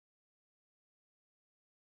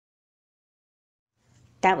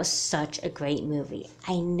That was such a great movie.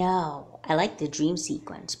 I know. I like the dream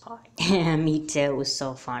sequence part. Me too. It was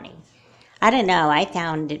so funny. I don't know. I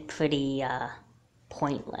found it pretty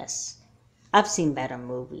pointless. I've seen better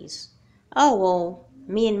movies. Oh, well,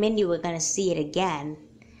 me and Mindy were going to see it again.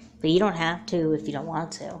 But you don't have to if you don't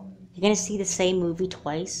want to. You're going to see the same movie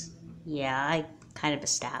twice? Yeah, I kind of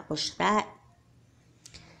established that.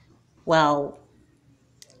 Well,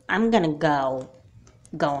 I'm going to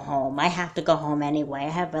go home. I have to go home anyway. I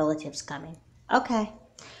have relatives coming. Okay.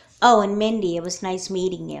 Oh, and Mindy, it was nice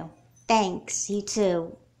meeting you. Thanks. You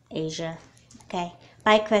too, Asia. Okay.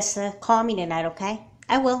 Bye, Chrissa. Call me tonight, okay?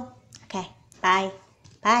 I will. Okay. Bye.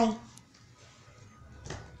 Bye.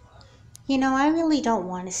 You know, I really don't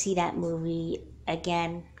want to see that movie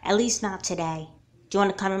again. At least not today. Do you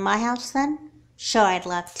want to come to my house then? Sure, I'd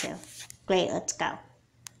love to. Great, let's go.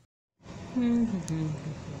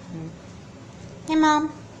 Hey,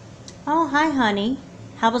 Mom. Oh, hi, honey.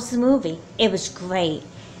 How was the movie? It was great.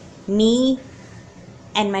 Me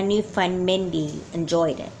and my new friend Mindy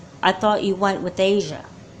enjoyed it. I thought you went with Asia.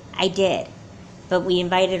 I did. But we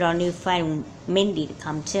invited our new friend Mindy to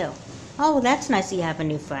come too. Oh, that's nice that you have a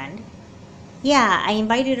new friend. Yeah, I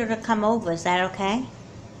invited her to come over. Is that okay?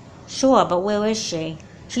 Sure, but where is she?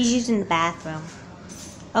 She's using the bathroom.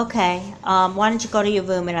 Okay, why don't you go to your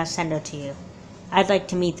room and I'll send her to you. I'd like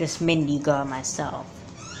to meet this Mindy girl myself.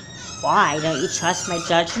 Why? Don't you trust my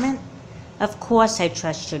judgment? Of course I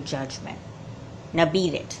trust your judgment. Now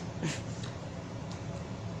beat it.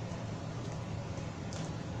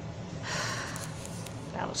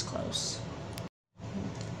 That was close.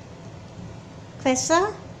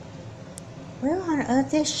 Chrissa? Where on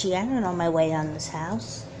earth is she? I don't know my way on this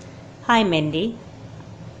house. Hi, Mindy.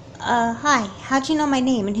 Hi. How'd you know my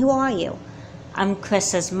name and who are you? I'm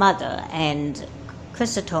Chrissa's mother, and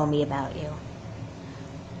Chrissa told me about you.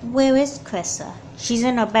 Where is Chrissa? She's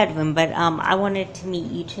in her bedroom, but I wanted to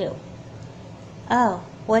meet you too. Oh,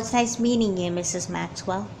 well, it's nice meeting you, Mrs.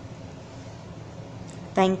 Maxwell.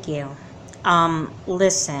 Thank you.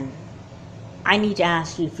 Listen, I need to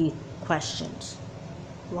ask you a few questions.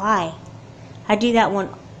 Why? I do that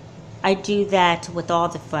with all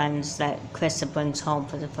the friends that Chrissa brings home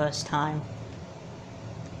for the first time.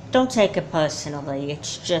 Don't take it personally.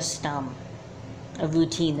 It's just a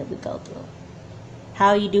routine that we go through. How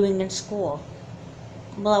are you doing in school?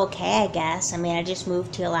 Well, okay, I guess. I mean, I just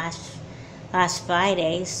moved here last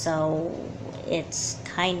Friday, so it's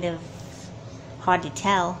kind of hard to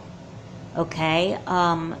tell. Okay.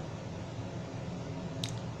 How'd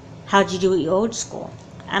you do at your old school?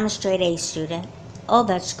 I'm a straight A student. Oh,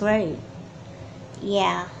 that's great.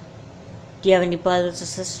 Yeah. Do you have any brothers or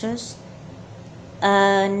sisters?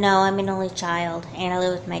 No, I'm an only child, and I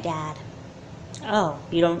live with my dad. Oh,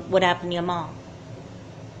 what happened to your mom?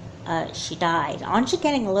 She died. Aren't you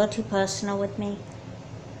getting a little too personal with me?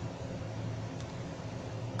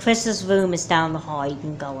 Chris's room is down the hall. You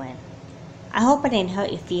can go in. I hope I didn't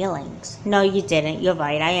hurt your feelings. No, you didn't. You're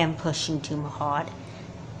right. I am pushing too hard.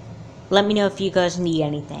 Let me know if you guys need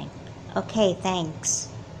anything. Okay, thanks.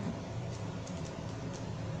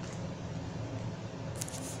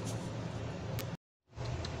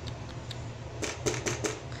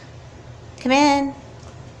 Come in.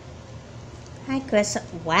 Hi, Chris.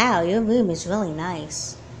 Wow, your room is really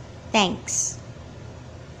nice. Thanks.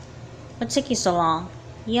 What took you so long?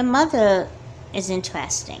 Your mother is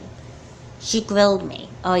interesting. She grilled me.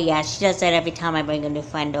 Oh yeah, she does that every time I bring a new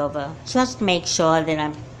friend over. She wants to make sure that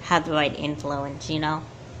I have the right influence, you know?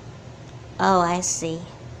 Oh, I see.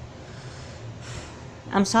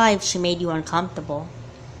 I'm sorry if she made you uncomfortable.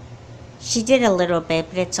 She did a little bit,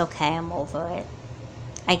 but it's okay. I'm over it.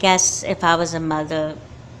 I guess if I was a mother,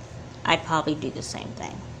 I'd probably do the same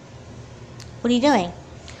thing. What are you doing?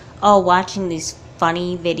 Oh, watching this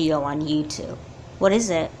funny video on YouTube. What is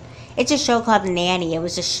it? It's a show called The Nanny. It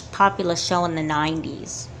was a popular show in the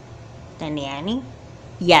 90s. The Nanny?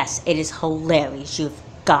 Yes, it is hilarious. You've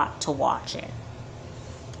got to watch it.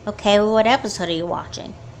 Okay, well, what episode are you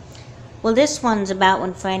watching? Well, this one's about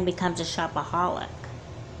when Fran becomes a shopaholic.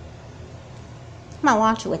 Come on,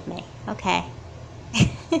 watch it with me. Okay.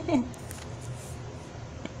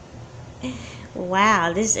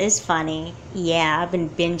 Wow, this is funny. Yeah, I've been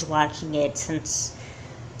binge watching it since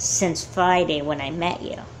Friday when I met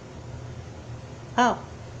you. Oh.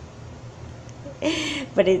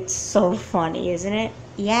 But it's so funny, isn't it?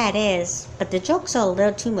 Yeah, it is. But the jokes are a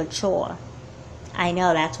little too mature. I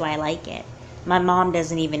know, that's why I like it. My mom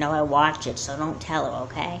doesn't even know I watch it, so don't tell her,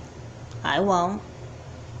 okay? I won't.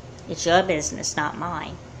 It's your business, not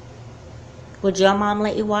mine. Would your mom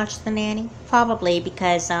let you watch The Nanny? Probably,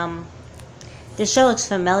 because, The show looks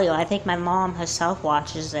familiar. I think my mom herself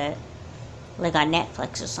watches it, like on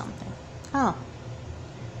Netflix or something. Oh.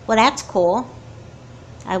 Well, that's cool.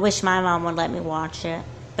 I wish my mom would let me watch it,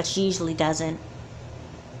 but she usually doesn't.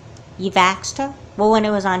 You've asked her? Well, when it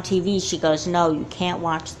was on TV, she goes, "No, you can't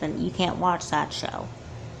watch that show."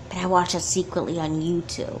 But I watch it secretly on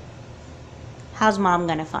YouTube. How's Mom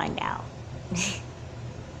gonna find out?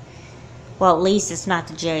 Well, at least it's not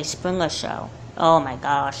the Jerry Springer show. Oh my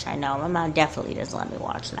gosh, I know. My mom definitely doesn't let me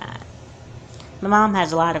watch that. My mom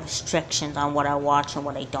has a lot of restrictions on what I watch and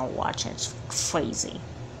what I don't watch, and it's crazy.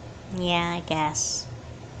 Yeah, I guess.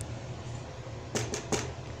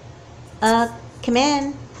 Come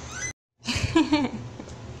in.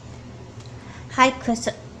 Hi,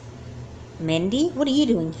 Chrissa. Mindy? What are you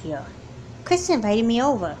doing here? Chrissa invited me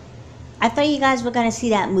over. I thought you guys were gonna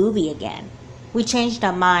see that movie again. We changed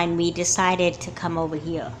our mind. We decided to come over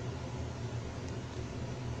here.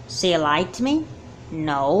 So you lied to me?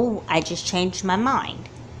 No, I just changed my mind.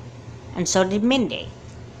 And so did Mindy.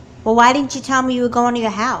 Well, why didn't you tell me you were going to your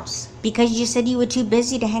house? Because you said you were too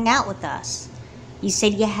busy to hang out with us. You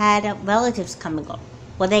said you had relatives coming over.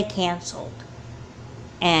 Well, they canceled.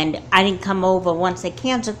 And I didn't come over once they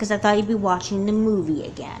canceled because I thought you'd be watching the movie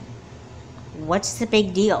again. What's the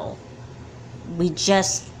big deal? We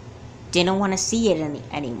just didn't want to see it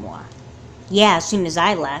anymore. Yeah, as soon as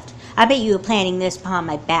I left. I bet you were planning this behind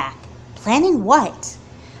my back. Planning what?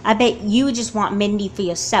 I bet you just want Mindy for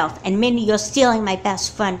yourself. And Mindy, you're stealing my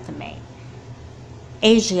best friend from me.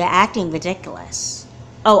 Asia, you're acting ridiculous.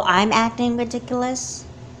 Oh, I'm acting ridiculous?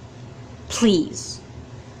 Please.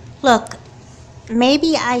 Look,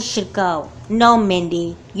 maybe I should go. No,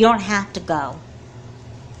 Mindy, you don't have to go.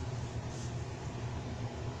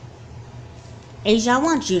 Asia, I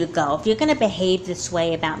want you to go. If you're going to behave this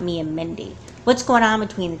way about me and Mindy, what's going on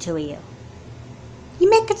between the two of you? You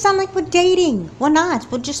make it sound like we're dating. We're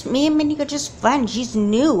not. We're just, me and Mindy are just friends. She's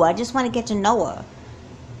new. I just want to get to know her.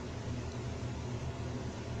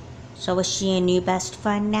 So is she a new best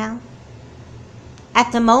friend now?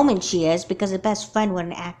 At the moment she is, because a best friend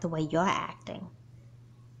wouldn't act the way you're acting.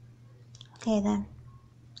 Okay then.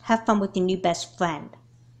 Have fun with your new best friend.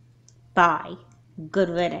 Bye. Good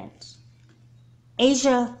riddance.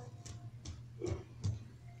 Asia.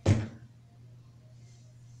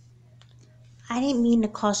 I didn't mean to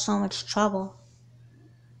cause so much trouble.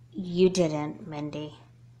 You didn't, Mindy.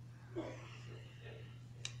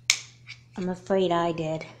 I'm afraid I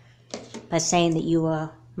did. By saying that you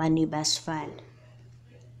were my new best friend.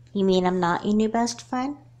 You mean I'm not your new best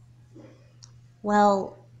friend?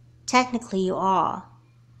 Well, technically you are.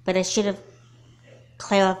 But I should have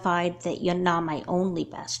clarified that you're not my only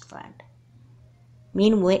best friend.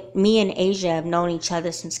 Me and Asia have known each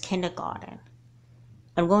other since kindergarten.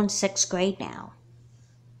 I'm going to 6th grade now.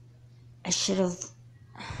 I should have...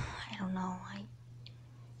 I don't know.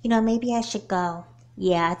 Maybe I should go.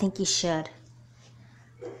 Yeah, I think you should.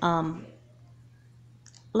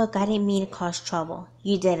 Look, I didn't mean to cause trouble.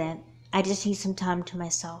 You didn't. I just need some time to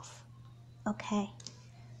myself. Okay.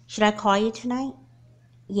 Should I call you tonight?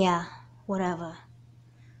 Yeah, whatever.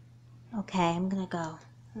 Okay, I'm gonna go.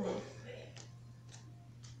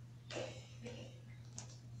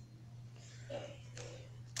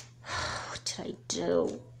 What did I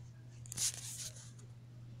do?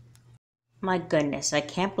 My goodness, I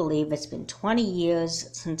can't believe it's been 20 years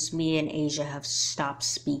since me and Asia have stopped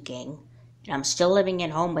speaking. I'm still living at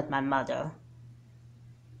home with my mother.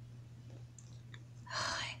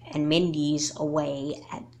 And Mindy's away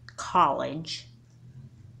at college.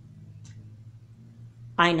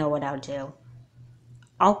 I know what I'll do.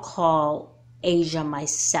 I'll call Asia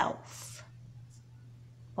myself.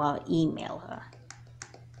 Or I'll email her.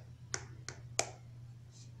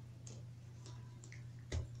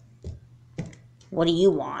 What do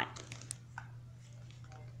you want?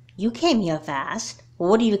 You came here fast.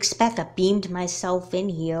 What do you expect? I beamed myself in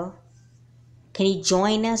here. Can you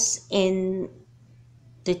join us in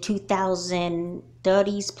the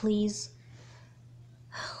 2030s, please?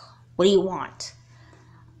 What do you want?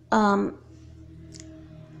 I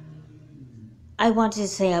wanted to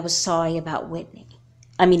say I was sorry about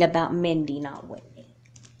about Mindy, not Whitney.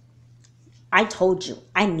 I told you,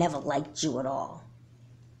 I never liked you at all.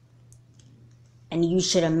 And you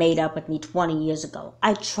should have made up with me 20 years ago.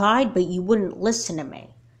 I tried, but you wouldn't listen to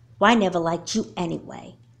me. Well, I never liked you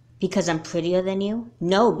anyway. Because I'm prettier than you?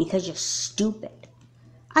 No, because you're stupid.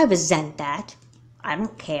 I resent that. I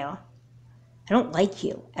don't care. I don't like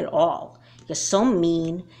you at all. You're so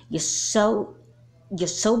mean. You're so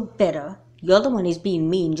bitter. You're the one who's being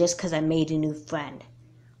mean just because I made a new friend.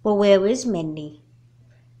 Well, where is Mindy?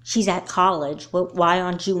 She's at college. Why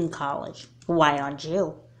aren't you in college? Why aren't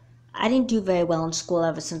you? I didn't do very well in school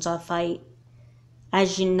ever since our fight.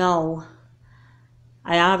 As you know,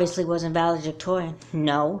 I obviously wasn't valedictorian.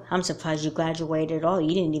 No, I'm surprised you graduated at all.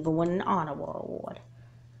 You didn't even win an honor award.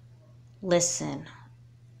 Listen,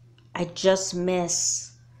 I just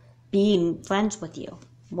miss being friends with you.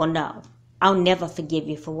 Well, no, I'll never forgive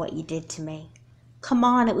you for what you did to me. Come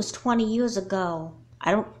on, it was 20 years ago.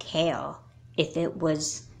 I don't care if it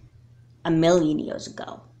was a million years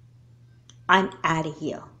ago. I'm out of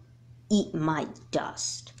here. Eat my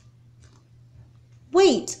dust.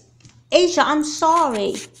 Wait, Asia, I'm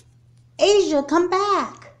sorry. Asia, come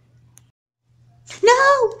back.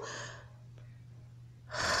 No!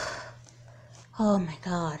 Oh my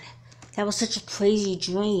God, that was such a crazy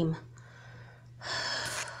dream.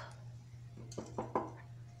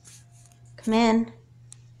 Come in.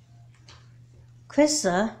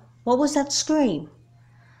 Chrissa, what was that scream?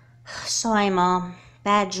 Sorry, Mom.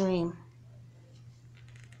 Bad dream.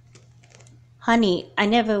 Honey, I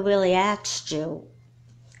never really asked you.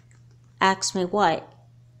 Asked me what?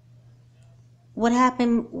 What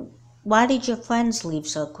happened? Why did your friends leave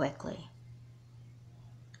so quickly?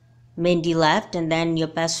 Mindy left and then your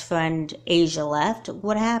best friend Asia left.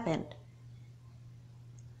 What happened?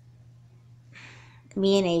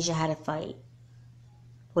 Me and Asia had a fight.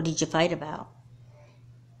 What did you fight about?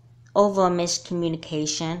 Over a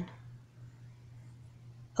miscommunication.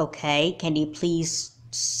 Okay, can you please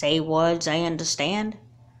say words I understand?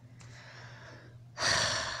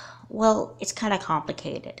 Well, it's kind of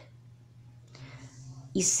complicated.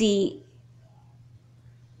 You see,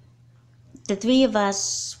 the three of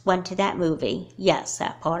us went to that movie. Yes,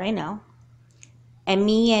 that part I know. And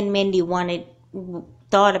me and Mindy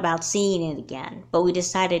thought about seeing it again, but we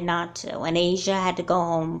decided not to. And Asia had to go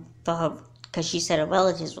home for her, because she said her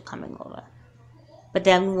relatives were coming over. But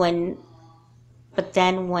then when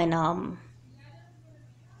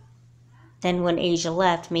Asia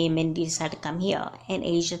left, me and Mindy decided to come here. And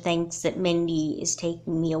Asia thinks that Mindy is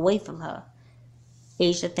taking me away from her.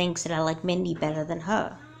 Asia thinks that I like Mindy better than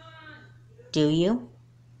her. Do you?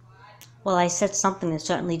 Well, I said something that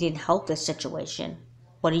certainly didn't help the situation.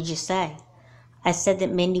 What did you say? I said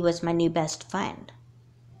that Mindy was my new best friend.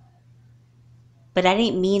 But I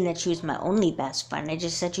didn't mean that she was my only best friend. I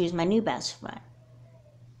just said she was my new best friend.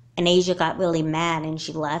 And Asia got really mad and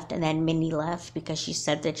she left, and then Mindy left because she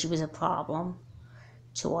said that she was a problem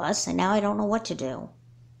to us, and now I don't know what to do.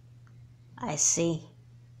 I see.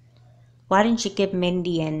 Why didn't you give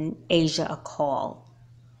Mindy and Asia a call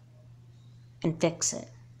and fix it?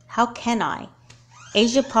 How can I?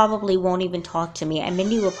 Asia probably won't even talk to me, and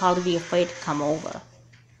Mindy will probably be afraid to come over.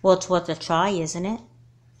 Well, it's worth a try, isn't it?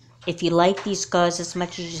 If you like these girls as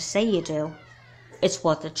much as you say you do, it's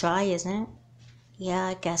worth a try, isn't it? Yeah,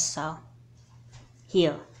 I guess so.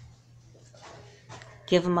 Here.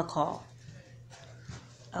 Give him a call.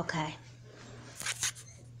 Okay.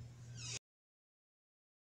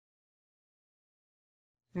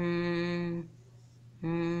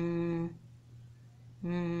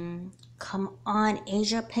 Come on,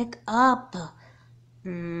 Asia, pick up.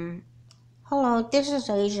 Hello, this is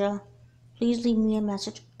Asia. Please leave me a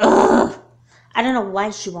message. Ugh! I don't know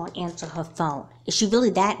why she won't answer her phone. Is she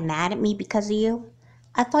really that mad at me because of you?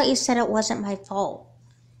 I thought you said it wasn't my fault.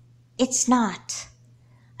 It's not.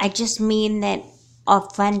 I just mean that our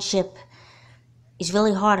friendship is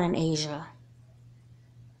really hard on Asia.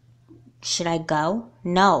 Should I go?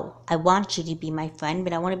 No. I want you to be my friend,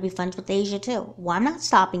 but I want to be friends with Asia too. Well, I'm not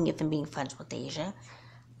stopping you from being friends with Asia.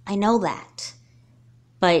 I know that.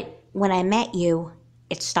 But when I met you,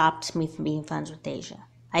 it stopped me from being friends with Asia.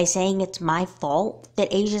 Are you saying it's my fault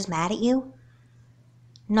that Asia's mad at you?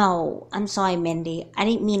 No, I'm sorry, Mindy. I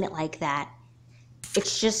didn't mean it like that.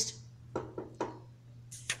 It's just...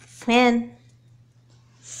 Man.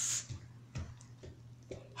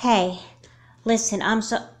 Hey, listen,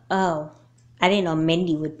 Oh, I didn't know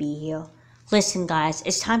Mindy would be here. Listen, guys,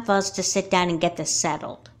 it's time for us to sit down and get this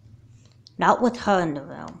settled. Not with her in the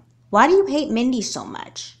room. Why do you hate Mindy so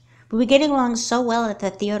much? We were getting along so well at the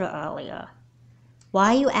theater earlier.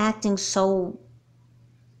 Why are you acting so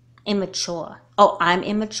immature? Oh, I'm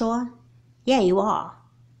immature? Yeah, you are.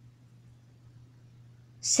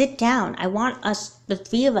 Sit down. I want the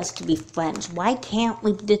three of us, to be friends. Why can't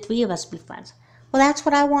the three of us be friends? Well, that's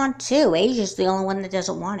what I want too. Asia's the only one that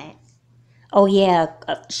doesn't want it. Oh yeah,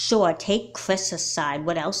 sure, take Chris's side.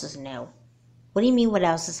 What else is new? What do you mean what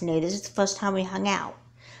else is new? This is the first time we hung out.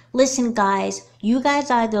 Listen, guys, you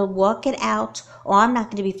guys either work it out or I'm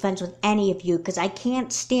not going to be friends with any of you because I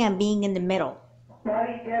can't stand being in the middle.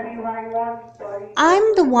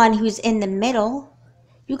 I'm the one who's in the middle.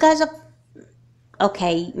 You guys are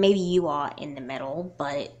okay. Maybe you are in the middle,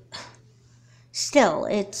 but still,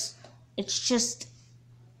 it's just,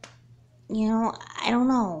 I don't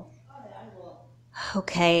know.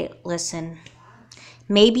 Okay, listen.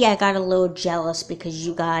 Maybe I got a little jealous because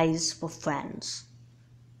you guys were friends.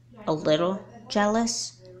 A little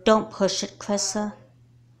jealous? Don't push it, Chrissa.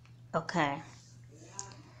 Okay.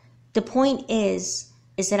 The point is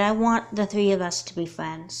that I want the three of us to be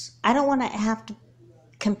friends. I don't want to have to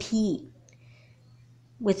compete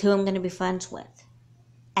with who I'm going to be friends with.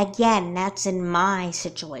 Again, that's in my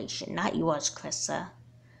situation, not yours, Chrissa.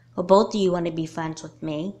 Well, both of you want to be friends with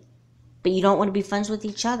me, but you don't want to be friends with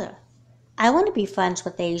each other. I want to be friends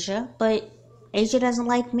with Asia, but Asia doesn't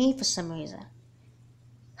like me for some reason.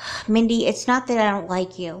 Mindy, it's not that I don't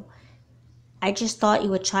like you. I just thought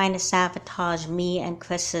you were trying to sabotage me and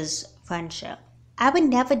Chris's friendship. I would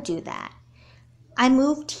never do that. When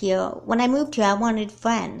I moved here, I wanted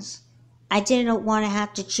friends. I didn't want to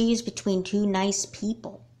have to choose between two nice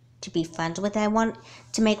people to be friends with. I want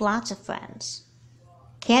to make lots of friends.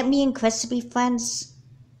 Can't me and Chrissa be friends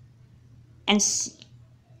and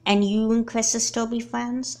you and Chrissa still be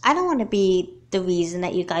friends? I don't want to be the reason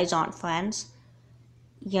that you guys aren't friends.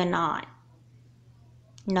 You're not.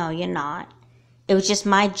 No, you're not. It was just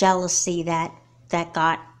my jealousy that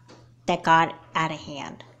got out of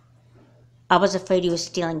hand. I was afraid you were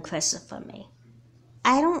stealing Chrissa from me.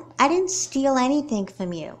 I didn't steal anything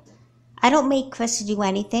from you. I don't make Chrissa do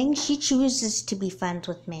anything. She chooses to be friends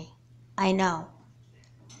with me. I know.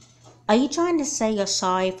 Are you trying to say you're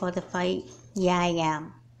sorry for the fight? Yeah, I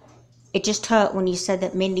am. It just hurt when you said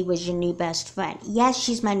that Mindy was your new best friend. Yes,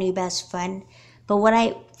 she's my new best friend. But what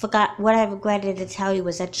I regretted to tell you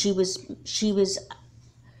was that she was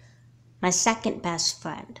my second best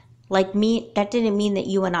friend. Like me, that didn't mean that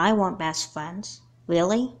you and I weren't best friends.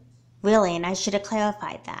 Really? Really, and I should have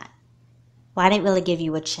clarified that. Well, I didn't really give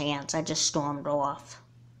you a chance. I just stormed off.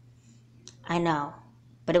 I know.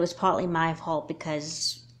 But it was partly my fault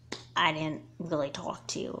because I didn't really talk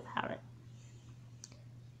to you about it.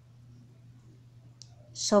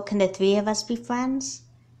 So can the three of us be friends?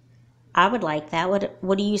 I would like that.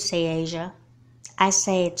 What do you say, Asia? I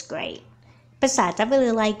say it's great. Besides, I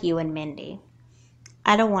really like you and Mindy.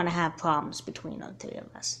 I don't want to have problems between the three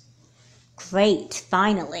of us. Great,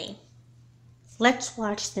 finally. Let's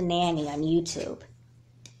watch The Nanny on YouTube.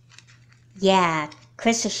 Yeah,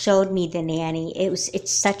 Chrissa showed me The Nanny.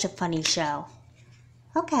 It's such a funny show.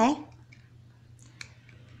 Okay.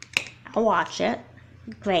 I'll watch it.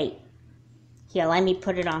 Great. Here, let me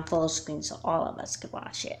put it on full screen so all of us can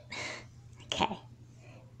watch it. Okay.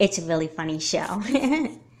 It's a really funny show.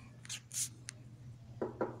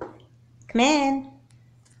 Come in.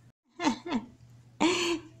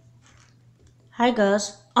 Hi,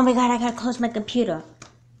 girls. Oh my god, I gotta close my computer.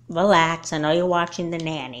 Relax, I know you're watching The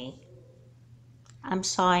Nanny. I'm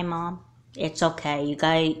sorry, Mom. It's okay. You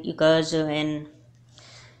girls are in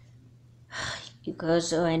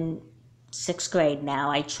 6th grade now.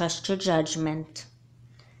 I trust your judgment.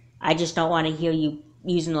 I just don't want to hear you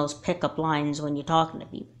using those pickup lines when you're talking to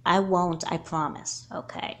people. I won't, I promise.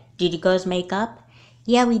 Okay. Did you girls make up?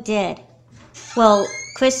 Yeah, we did. Well,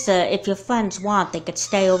 Chrissa, if your friends want, they could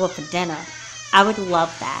stay over for dinner. I would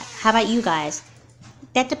love that. How about you guys?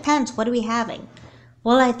 That depends. What are we having?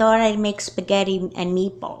 Well, I thought I'd make spaghetti and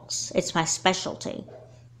meatballs. It's my specialty.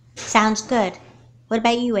 Sounds good. What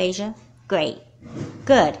about you, Asia? Great.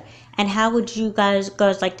 Good. And how would you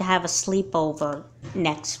girls like to have a sleepover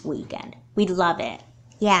next weekend? We'd love it.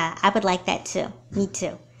 Yeah, I would like that too. Me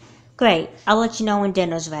too. Great. I'll let you know when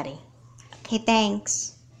dinner's ready. Okay,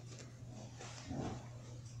 thanks.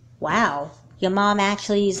 Wow. Your mom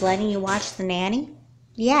actually is letting you watch The Nanny?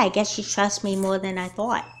 Yeah, I guess she trusts me more than I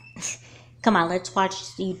thought. Come on, let's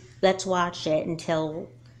watch it until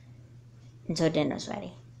dinner's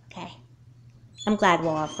ready. Okay. I'm glad we're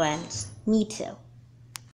all friends. Me too.